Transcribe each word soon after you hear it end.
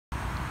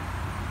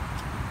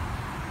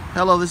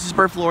Hello, this is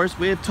Bert Flores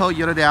with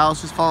Toyota Dallas.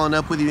 Just following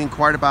up with you.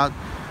 Inquired about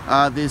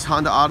this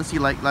Honda Odyssey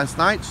like last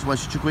night. Just want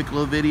to shoot you a quick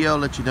little video,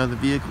 let you know the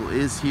vehicle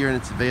is here and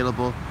it's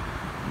available.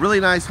 Really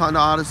nice Honda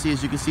Odyssey.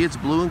 As you can see, it's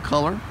blue in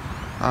color.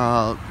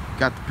 Got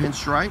the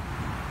pinstripe,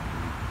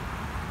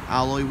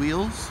 alloy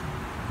wheels,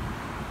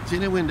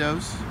 tinted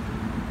windows,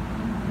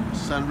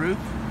 sunroof.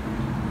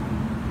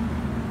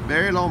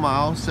 Very low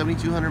miles,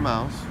 7,200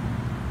 miles.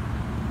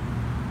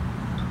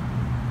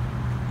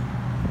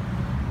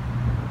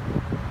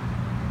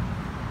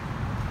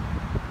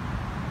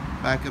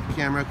 Backup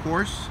camera, of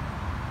course.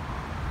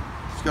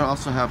 It's going to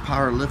also have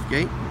power lift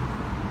gate.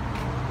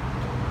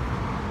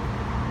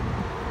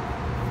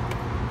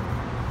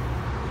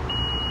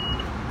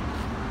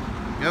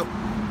 Yep.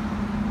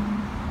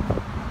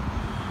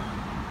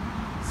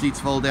 Seats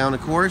fold down,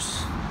 of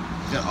course.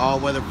 Got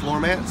all-weather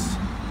floor mats.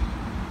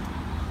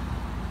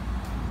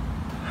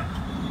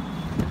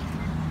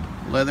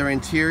 Leather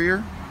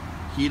interior,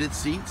 heated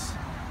seats,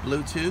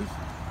 Bluetooth,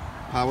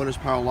 power windows,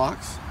 power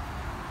locks,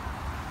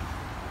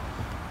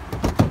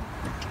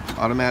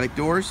 automatic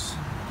doors.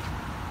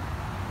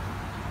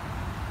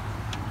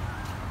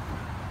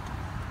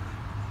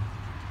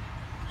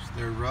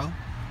 Third row.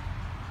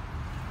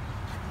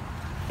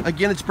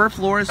 Again, it's Bert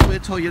Flores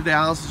with Toyota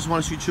Dallas. Just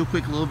want to shoot you a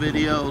quick little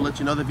video, let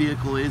you know the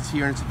vehicle is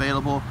here and it's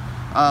available.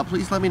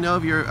 Please let me know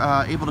if you're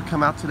able to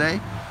come out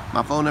today.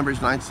 My phone number is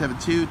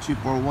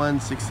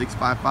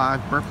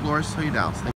 972-241-6655. Bert Flores, Toyota Dallas.